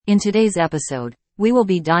In today's episode, we will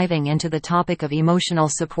be diving into the topic of emotional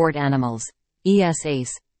support animals, ESAs,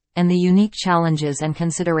 and the unique challenges and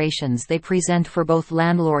considerations they present for both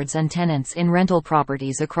landlords and tenants in rental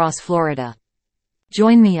properties across Florida.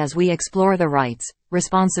 Join me as we explore the rights,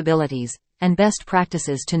 responsibilities, and best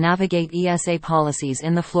practices to navigate ESA policies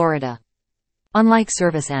in Florida. Unlike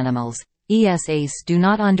service animals, ESAs do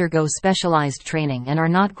not undergo specialized training and are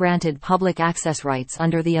not granted public access rights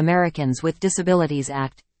under the Americans with Disabilities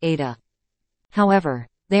Act, ADA. However,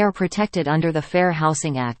 they are protected under the Fair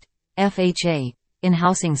Housing Act, FHA, in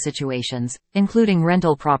housing situations, including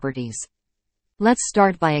rental properties. Let's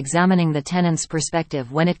start by examining the tenant's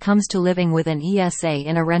perspective when it comes to living with an ESA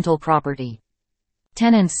in a rental property.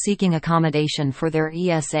 Tenants seeking accommodation for their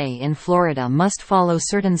ESA in Florida must follow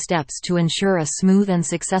certain steps to ensure a smooth and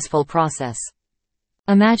successful process.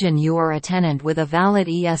 Imagine you are a tenant with a valid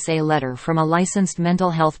ESA letter from a licensed mental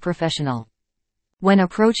health professional. When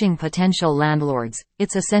approaching potential landlords,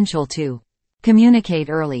 it's essential to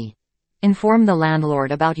communicate early. Inform the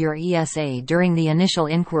landlord about your ESA during the initial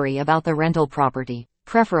inquiry about the rental property,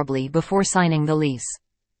 preferably before signing the lease.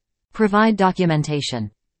 Provide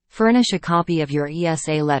documentation. Furnish a copy of your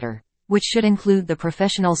ESA letter, which should include the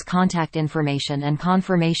professional's contact information and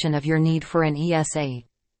confirmation of your need for an ESA.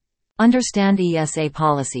 Understand ESA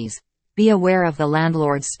policies. Be aware of the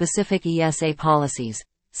landlord's specific ESA policies,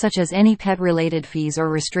 such as any pet-related fees or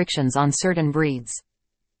restrictions on certain breeds.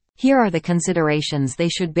 Here are the considerations they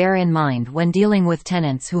should bear in mind when dealing with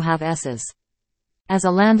tenants who have ESAs. As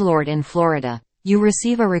a landlord in Florida, you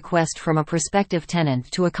receive a request from a prospective tenant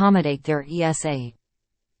to accommodate their ESA.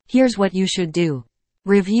 Here's what you should do.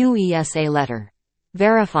 Review ESA letter.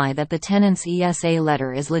 Verify that the tenant's ESA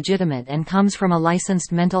letter is legitimate and comes from a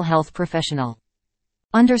licensed mental health professional.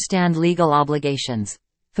 Understand legal obligations.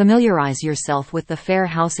 Familiarize yourself with the Fair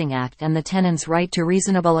Housing Act and the tenant's right to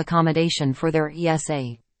reasonable accommodation for their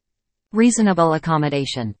ESA. Reasonable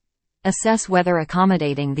accommodation. Assess whether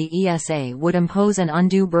accommodating the ESA would impose an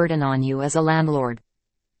undue burden on you as a landlord.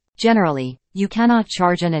 Generally, you cannot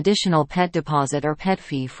charge an additional pet deposit or pet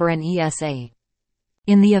fee for an ESA.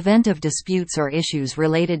 In the event of disputes or issues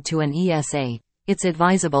related to an ESA, it's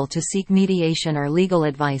advisable to seek mediation or legal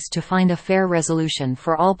advice to find a fair resolution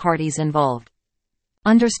for all parties involved.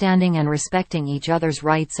 Understanding and respecting each other's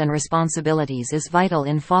rights and responsibilities is vital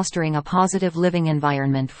in fostering a positive living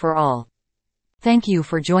environment for all. Thank you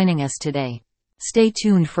for joining us today. Stay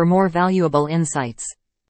tuned for more valuable insights.